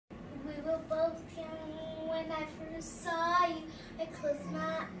were both young when I first saw you. I closed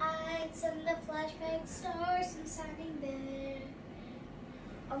my eyes and the flashback stars were standing there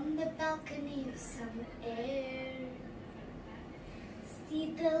on the balcony of summer air.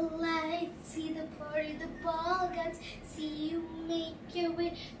 See the lights, see the party, the ball gowns, see you make your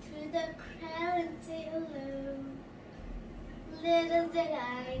way through the crowd and say hello. Little did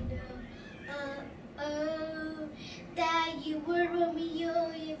I know, that you were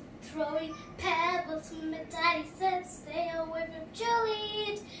Romeo. You're throwing pebbles when my daddy said stay away from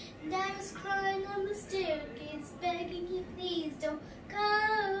Juliet. And I was crying on the staircase, begging you please don't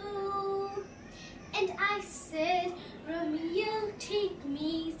go. And I said, Romeo, take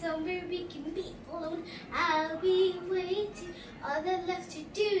me somewhere we can be alone. I'll be waiting. All that's left to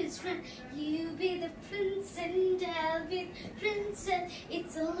do is run. You be the prince and I'll be the princess.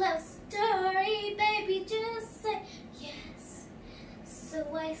 It's a love story, baby, just say yes.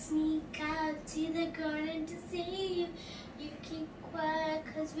 So I sneak out to the garden to see you. You keep quiet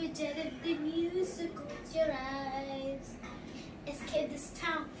cause we did it the musical. Close your eyes. Escape this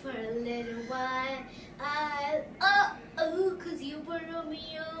town for a little while. Cause you were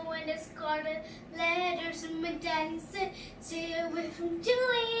Romeo and I scarlet letters and my daddy said stay away from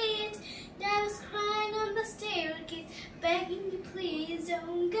Juliet. And I was crying on the staircase, begging you please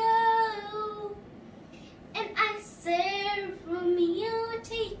don't go. And I said, Romeo,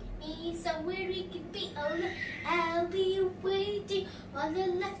 take me somewhere we can be alone. I'll be waiting. All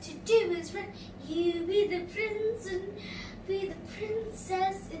that's left to do is run. You be the prince and be the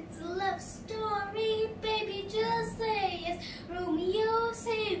princess. It's a love story, baby, just say yes. Romeo,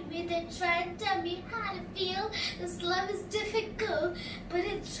 save me. They try to tell me how to feel. This love is difficult, but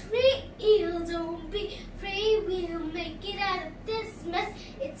it's real. Don't be afraid, we'll make it out of this mess.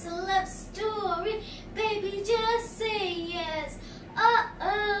 It's a love story, baby, just say yes.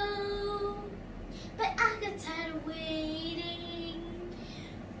 But I got tired of waiting.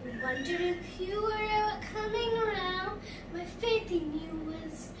 Wonder if you were ever coming around. My faith in you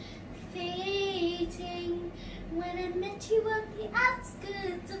was fading when I met you on the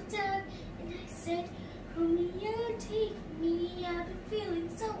outskirts of town. And I said, Romeo, take me. I've been feeling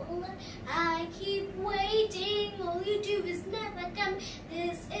so alone. I keep waiting. All you do is never come.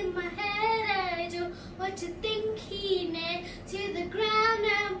 This in my head. I don't want to think. He nailed to the ground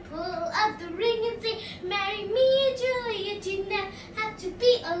and pull up the ring and say, marry me, Juliet. You never have to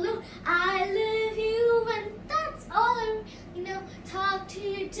be alone. I love you, and that's all I know. Talk to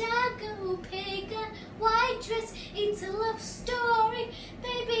your dad, go pick a white dress. It's a love story,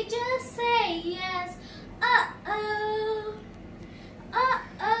 baby, just say yes.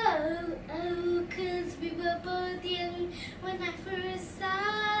 Cause we were both young when I first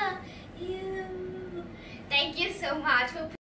saw you. Thank you so much.